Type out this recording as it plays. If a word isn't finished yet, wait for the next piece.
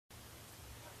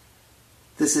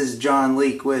This is John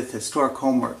Leake with Historic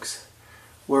Homeworks.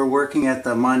 We're working at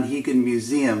the Monhegan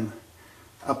Museum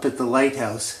up at the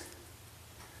lighthouse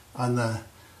on the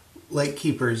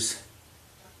lightkeeper's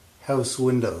house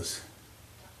windows.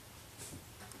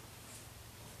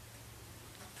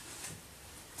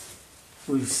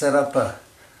 We've set up a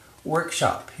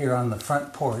workshop here on the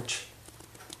front porch,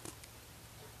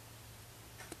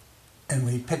 and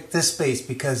we picked this space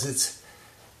because it's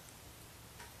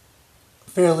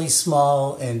fairly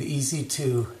small and easy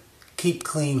to keep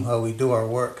clean while we do our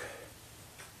work.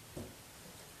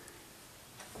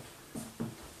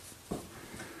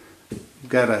 We've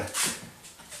got a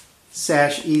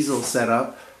sash easel set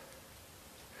up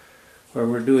where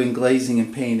we're doing glazing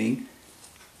and painting,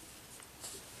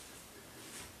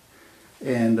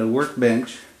 and a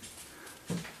workbench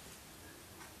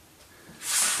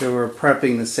where we're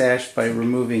prepping the sash by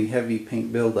removing heavy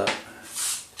paint buildup.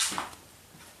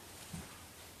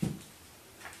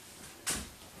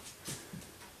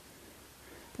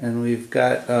 And we've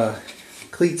got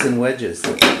cleats and wedges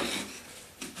that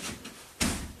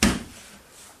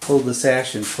hold the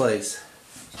sash in place.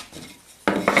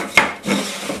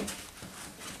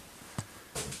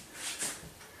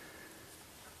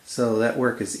 So that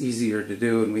work is easier to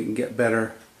do and we can get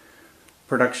better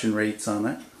production rates on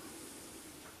it.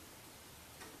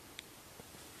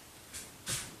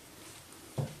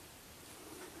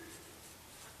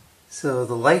 So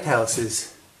the lighthouse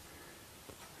is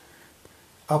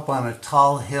up on a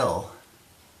tall hill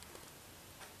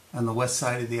on the west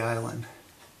side of the island.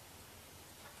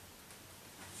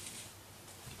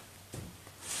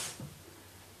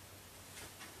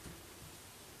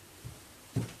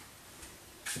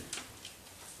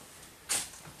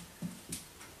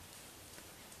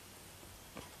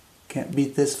 Can't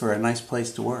beat this for a nice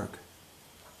place to work.